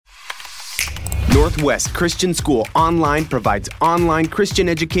Northwest Christian School Online provides online Christian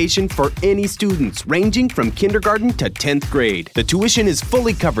education for any students, ranging from kindergarten to 10th grade. The tuition is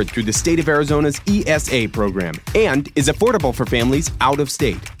fully covered through the state of Arizona's ESA program and is affordable for families out of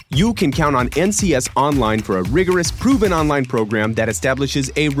state. You can count on NCS Online for a rigorous, proven online program that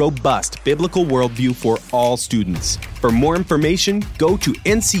establishes a robust biblical worldview for all students. For more information, go to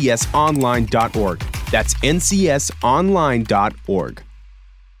ncsonline.org. That's ncsonline.org.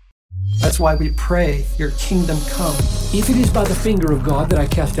 That's why we pray, your kingdom come. If it is by the finger of God that I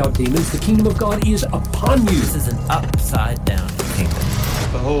cast out demons, the kingdom of God is upon you. This is an upside down kingdom.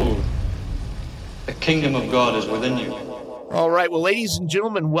 Behold, the kingdom of God is within you. All right. Well, ladies and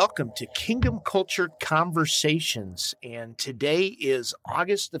gentlemen, welcome to Kingdom Culture Conversations. And today is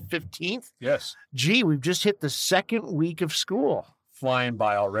August the 15th. Yes. Gee, we've just hit the second week of school. Flying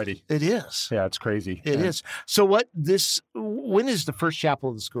by already. It is. Yeah, it's crazy. It is. So when is the first chapel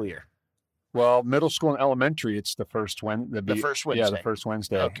of the school year? Well, middle school and elementary, it's the first Wednesday. The first Wednesday. Yeah, the first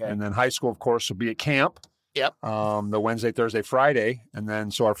Wednesday. Okay. And then high school, of course, will be at camp. Yep. The Wednesday, Thursday, Friday. And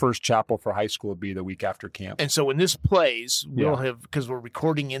then so our first chapel for high school will be the week after camp. And so when this plays, we'll have, because we're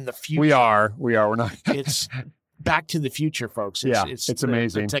recording in the future. We are. We're not. It's back to the future, folks. It's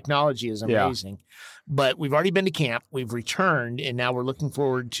amazing. The technology is amazing. Yeah. But we've already been to camp. We've returned, and now we're looking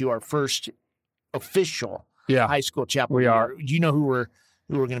forward to our first official high school chapel. We are. Do you know who we're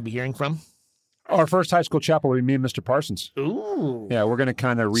going to be hearing from? Our first high school chapel will be me and Mr. Parsons. Ooh. Yeah, we're going to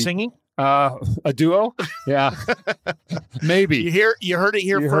kind of singing? A duo? Yeah. Maybe. You heard it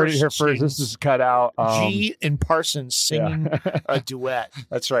here first. You heard it here first. This is cut out. G and Parsons singing a duet.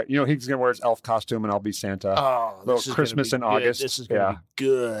 That's right. You know, he's going to wear his elf costume and I'll be Santa. Oh, little Christmas in August. This is going to be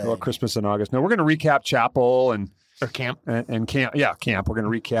good. A little Christmas in August. No, we're going to recap chapel or camp. And camp. Yeah, camp. We're going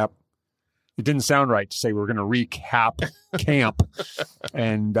to recap. It didn't sound right to say we're going to recap camp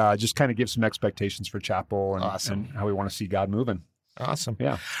and just kind of give some expectations for chapel and how we want to see God moving. Awesome.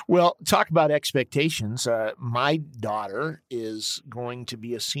 Yeah. Well, talk about expectations. My daughter is going to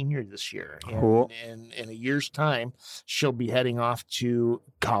be a senior this year. Cool. And in a year's time, she'll be heading off to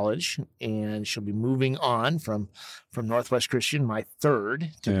college, and she'll be moving on from Northwest Christian, my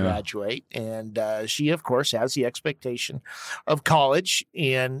third, to graduate. And she, of course, has the expectation of college.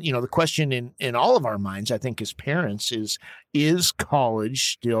 And, you know, the question in all of our minds, I think, as parents is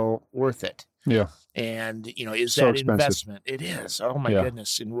college still worth it? Yeah. And, you know, is so that expensive. Investment? It is. Oh, my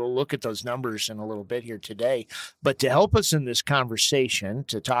goodness. And we'll look at those numbers in a little bit here today. But to help us in this conversation,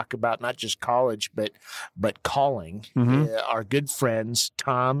 to talk about not just college, but calling, our good friends,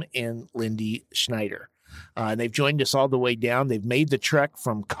 Tom and Lindy Schneider. And they've joined us all the way down. They've made the trek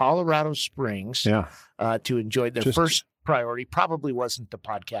from Colorado Springs to enjoy their first priority. Probably wasn't the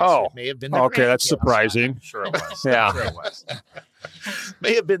podcast. Oh, it may have been their okay. That's surprising. I'm sure it was. Yeah. Sure it was.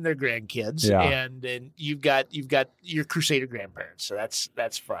 May have been their grandkids, Yeah. and you've got your Crusader grandparents, so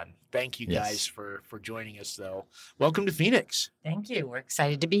that's fun. Thank you guys for joining us, though. Welcome to Phoenix. Thank you. We're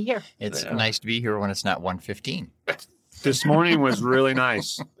excited to be here. It's nice to be here when it's not 1:15. This morning was really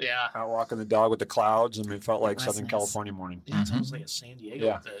nice. Yeah. Out walking the dog with the clouds, and it felt like Southern California morning. Yeah, it's almost like a San Diego.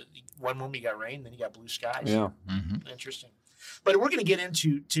 Yeah. One moment you got rain, then you got blue skies. Yeah. Mm-hmm. Interesting. But we're going to get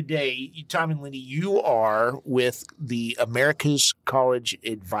into today, Tom and Lindy, you are with the America's College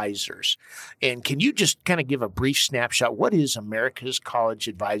Advisors. And can you just kind of give a brief snapshot? What is America's College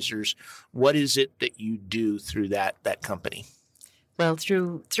Advisors? What is it that you do through that company? Well,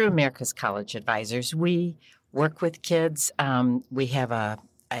 through America's College Advisors, we work with kids. We have a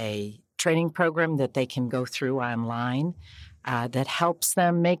training program that they can go through online that helps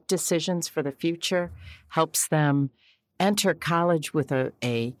them make decisions for the future, helps them enter college with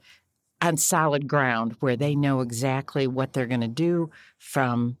on solid ground where they know exactly what they're going to do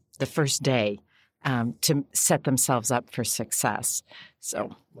from the first day to set themselves up for success.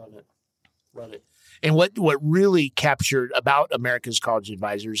 So, love it. And what really captured about America's College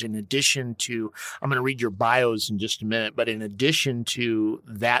Advisors, in addition to, I'm going to read your bios in just a minute, but in addition to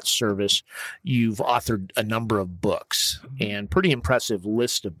that service, you've authored a number of books, and pretty impressive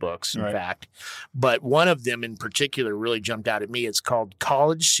list of books, in fact. But one of them in particular really jumped out at me. It's called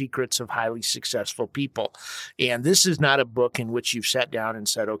College Secrets of Highly Successful People. And this is not a book in which you've sat down and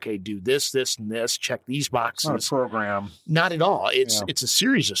said, okay, do this, this, and this, check these boxes. Not a program. Not at all. It's a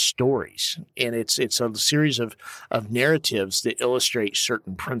series of stories, and it's a series of narratives that illustrate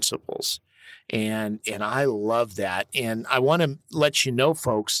certain principles. And I love that. And I want to let you know,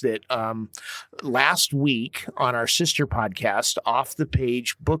 folks, that last week on our sister podcast, Off the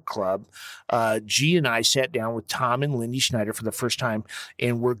Page Book Club, G and I sat down with Tom and Lindy Schneider for the first time,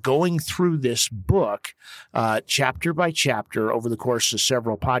 and we're going through this book chapter by chapter over the course of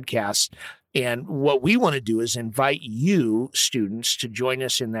several podcasts And what we want to do is invite you, students, to join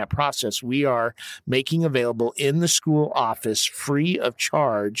us in that process. We are making available in the school office, free of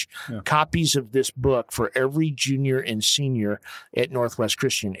charge, copies of this book for every junior and senior at Northwest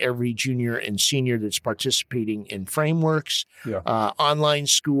Christian, every junior and senior that's participating in frameworks, online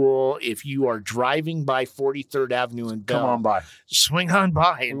school. If you are driving by 43rd Avenue in Bell, come on by. Swing on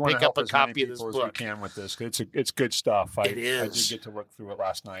by and pick up a copy of this book. As we can with this. It's good stuff. It is. I did get to work through it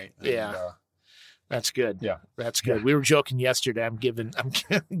last night. That's good. Yeah, that's good. We were joking yesterday. I'm giving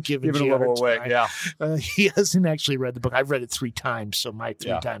giving a little away. Yeah, he hasn't actually read the book. I've read it 3 times, so my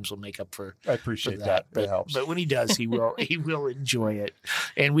 3 times will make up for. I appreciate that. But, it helps. But when he does, he will enjoy it,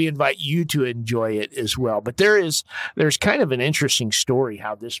 and we invite you to enjoy it as well. But there's kind of an interesting story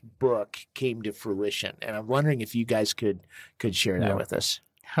how this book came to fruition, and I'm wondering if you guys could share that with us.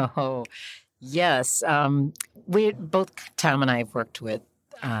 Oh, yes. We both Tom and I have worked with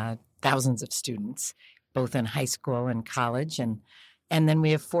thousands of students, both in high school and college. And then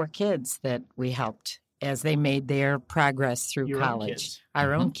we have 4 kids that we helped as they made their progress through Your college.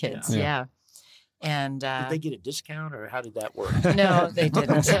 Our own kids, yeah. And did they get a discount, or how did that work? No, they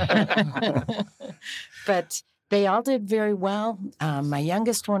didn't. But they all did very well. My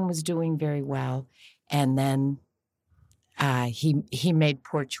youngest one was doing very well. And then he made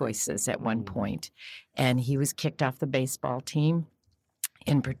poor choices at one point, and he was kicked off the baseball team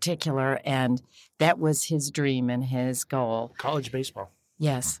in particular, and that was his dream and his goal. College baseball.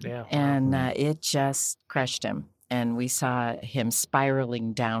 Yes. Yeah. And it just crushed him, and we saw him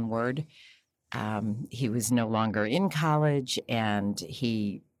spiraling downward. He was no longer in college, and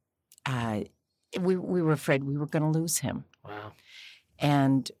we were afraid we were going to lose him. Wow.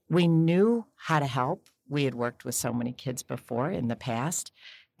 And we knew how to help. We had worked with so many kids before in the past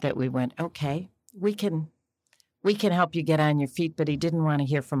that we went, okay, we can help you get on your feet, but he didn't want to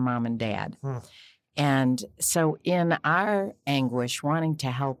hear from mom and dad. And so in our anguish, wanting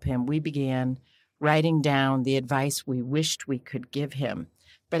to help him, we began writing down the advice we wished we could give him.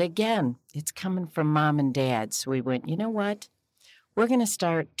 But again, it's coming from mom and dad. So we went, you know what? We're going to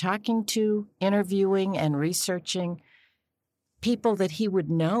start talking to, interviewing, and researching people that he would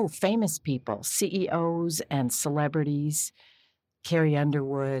know, famous people, CEOs and celebrities, Carrie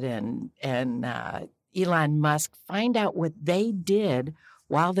Underwood and Elon Musk, find out what they did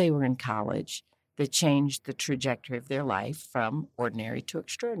while they were in college that changed the trajectory of their life from ordinary to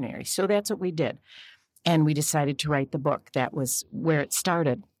extraordinary. So that's what we did. And we decided to write the book. That was where it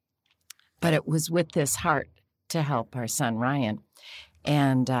started. But it was with this heart to help our son, Ryan.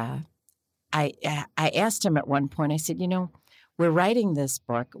 And I asked him at one point, I said, we're writing this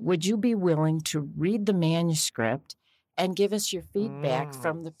book. Would you be willing to read the manuscript and give us your feedback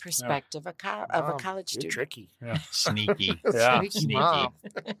from the perspective of a college student? You're tricky. Yeah. Sneaky. Sneaky mom.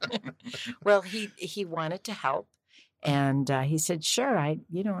 Well, he wanted to help, and he said, "Sure, I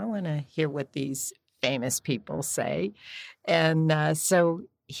want to hear what these famous people say," and so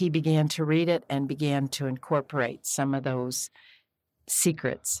he began to read it and began to incorporate some of those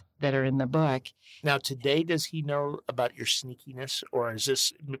secrets that are in the book. Now, today, does he know about your sneakiness, or is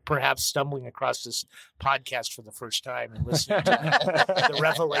this perhaps stumbling across this podcast for the first time and listening to the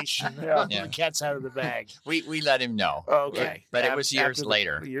revelation? The cat's out of the bag. We let him know. Okay. But it was years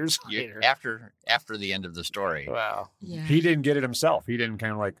later. Years later. After the end of the story. Wow. Yeah. He didn't get it himself. He didn't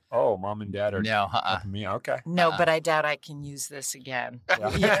kind of like, oh, mom and dad are helping me. Okay. No, but I doubt I can use this again.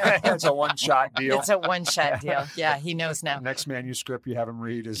 Yeah. It's a one-shot deal. It's a one-shot deal. Yeah, he knows now. Next manuscript you have him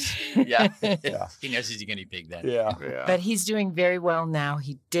read is... Yeah. He knows he's a guinea pig then. Yeah. But he's doing very well now.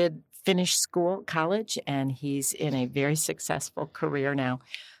 He did finish college, and he's in a very successful career now.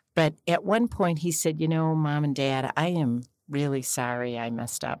 But at one point he said, Mom and Dad, I am really sorry I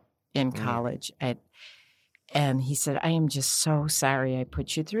messed up in college. And he said, I am just so sorry I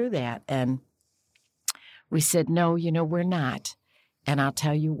put you through that. And we said, no, we're not. And I'll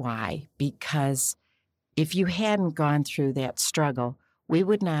tell you why. Because if you hadn't gone through that struggle, we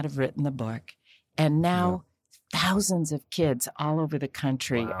would not have written the book. And now thousands of kids all over the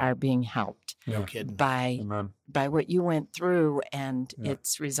country are being helped by what you went through, and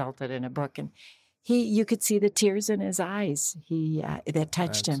it's resulted in a book. And you could see the tears in his eyes. That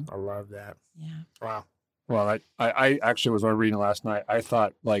touched him. I love that. Yeah. Wow. Well, I actually was reading last night. I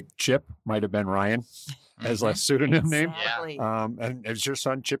thought like Chip might have been Ryan as a pseudonym name. Yeah. And is your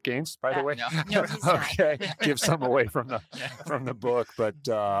son Chip Gaines, by the way? No, he's not. Okay, give some away from the book. But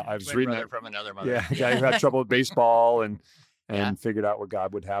I was reading it from another mother. Yeah, guy who had trouble with baseball and figured out what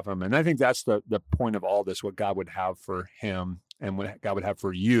God would have him. And I think that's the point of all this: what God would have for him and what God would have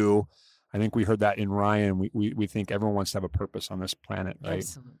for you. I think we heard that in Ryan. We think everyone wants to have a purpose on this planet, right?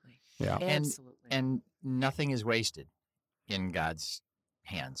 Absolutely. Yeah. Absolutely. And nothing is wasted in God's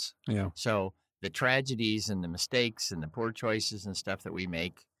hands. Yeah. So the tragedies and the mistakes and the poor choices and stuff that we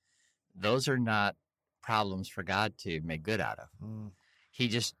make, those are not problems for God to make good out of. He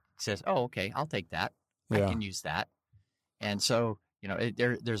just says, oh, okay, I'll take that. Yeah. I can use that. And so,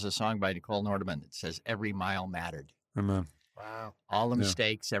 there's a song by Nicole Nordeman that says, every mile mattered. Amen. Wow. All the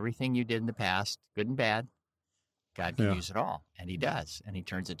mistakes, everything you did in the past, good and bad, God can use it all. And he does. And he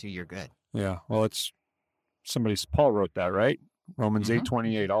turns it to your good. Yeah. Well, Paul wrote that, right? Romans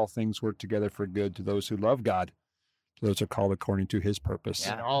 8:28, all things work together for good to those who love God, to those who are called according to his purpose.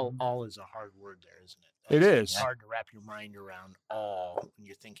 And all is a hard word there, isn't it? It is. It's hard to wrap your mind around all when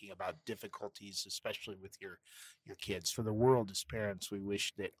you're thinking about difficulties, especially with your kids. For the world, as parents, we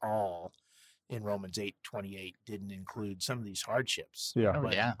wish that all in Romans 8:28 didn't include some of these hardships. Yeah.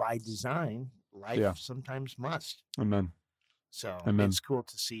 But by design, life sometimes must. Amen. So Amen. It's cool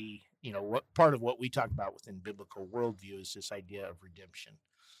to see, what part of what we talk about within biblical worldview is this idea of redemption,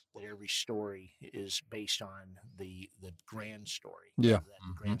 that every story is based on the grand story. Yeah.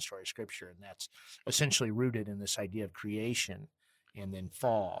 The grand story of Scripture. And that's essentially rooted in this idea of creation and then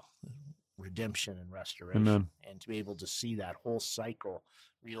fall, redemption and restoration. Amen. And to be able to see that whole cycle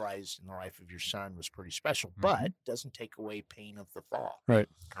realized in the life of your son was pretty special, but doesn't take away pain of the fall. Right.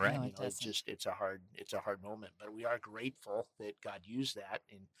 Correct. No, it doesn't. It's a hard moment, but we are grateful that God used that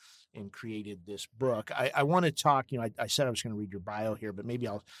and created this book. I want to talk, I said I was going to read your bio here, but maybe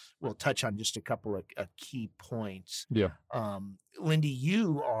we'll touch on just a couple of key points. Yeah. Lindy,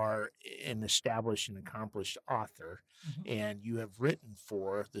 you are an established and accomplished author, and you have written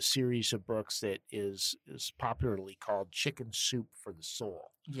for the series of books that is popularly called Chicken Soup for the Soul.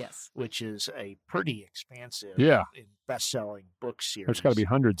 Yes. Which is a pretty expansive and best-selling book series. There's got to be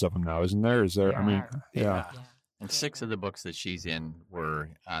hundreds of them now, isn't there? Is there? Yeah. And 6 of the books that she's in were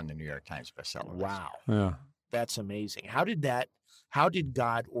on the New York Times bestseller list. Wow. Yeah. That's amazing. How did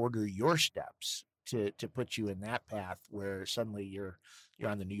God order your steps to put you in that path where suddenly you're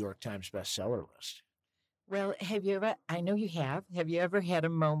on the New York Times bestseller list? Well, I know you have you ever had a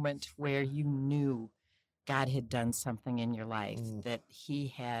moment where you knew God had done something in your life, that he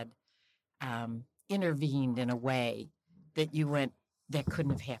had intervened in a way that you went, that couldn't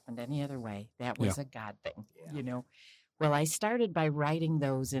have happened any other way. That was a God thing, Well, I started by writing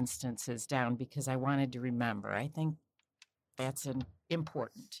those instances down because I wanted to remember. I think that's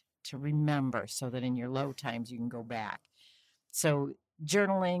important to remember so that in your low times you can go back. So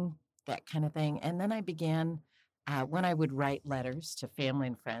journaling, that kind of thing. And then I began, when I would write letters to family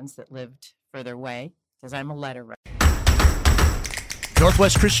and friends that lived further away, because I'm a letter writer.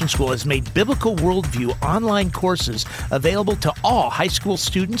 Northwest Christian School has made Biblical Worldview online courses available to all high school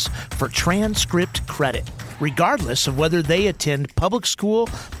students for transcript credit, regardless of whether they attend public school,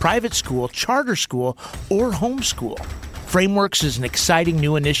 private school, charter school, or homeschool. Frameworks is an exciting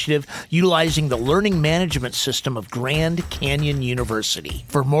new initiative utilizing the learning management system of Grand Canyon University.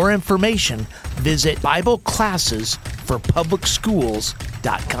 For more information, visit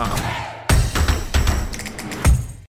BibleClassesForPublicSchools.com.